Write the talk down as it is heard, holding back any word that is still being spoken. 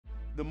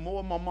The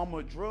more my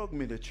mama drugged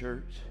me to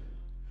church,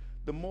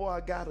 the more I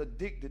got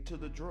addicted to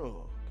the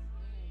drug.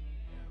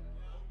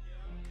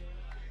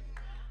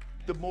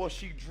 The more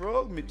she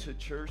drugged me to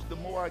church, the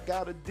more I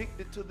got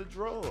addicted to the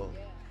drug.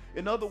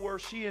 In other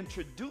words, she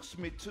introduced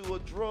me to a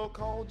drug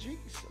called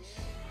Jesus.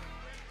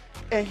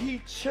 And he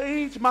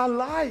changed my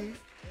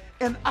life,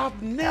 and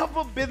I've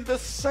never been the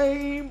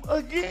same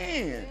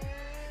again.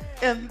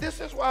 And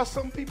this is why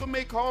some people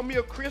may call me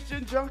a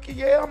Christian junkie.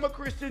 Yeah, I'm a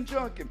Christian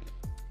junkie.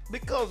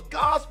 Because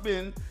God's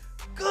been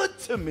good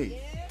to me.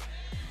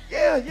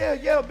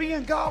 Yeah.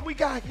 Being God, we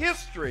got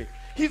history.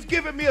 He's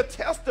given me a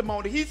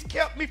testimony. He's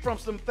kept me from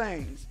some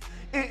things.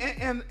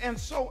 And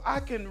so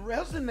I can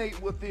resonate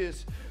with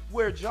this,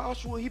 where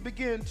Joshua, he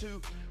began to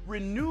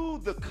renew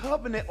the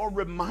covenant, or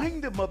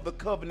remind him of the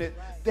covenant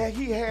that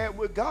he had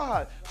with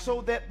God, so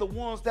that the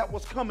ones that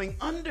was coming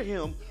under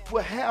him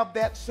will have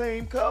that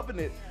same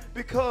covenant.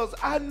 Because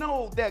I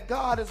know that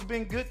God has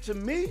been good to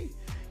me,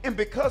 and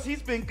because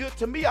he's been good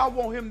to me, I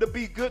want him to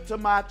be good to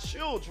my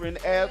children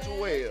as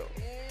well.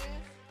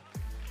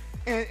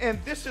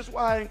 And this is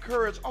why I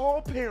encourage all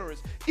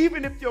parents,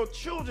 even if your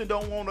children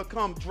don't want to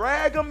come,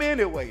 drag them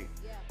anyway.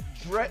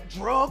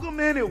 Drug them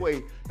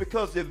anyway,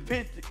 because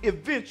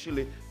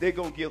eventually they're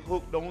going to get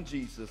hooked on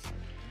Jesus,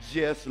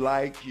 just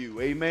like you.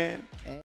 Amen.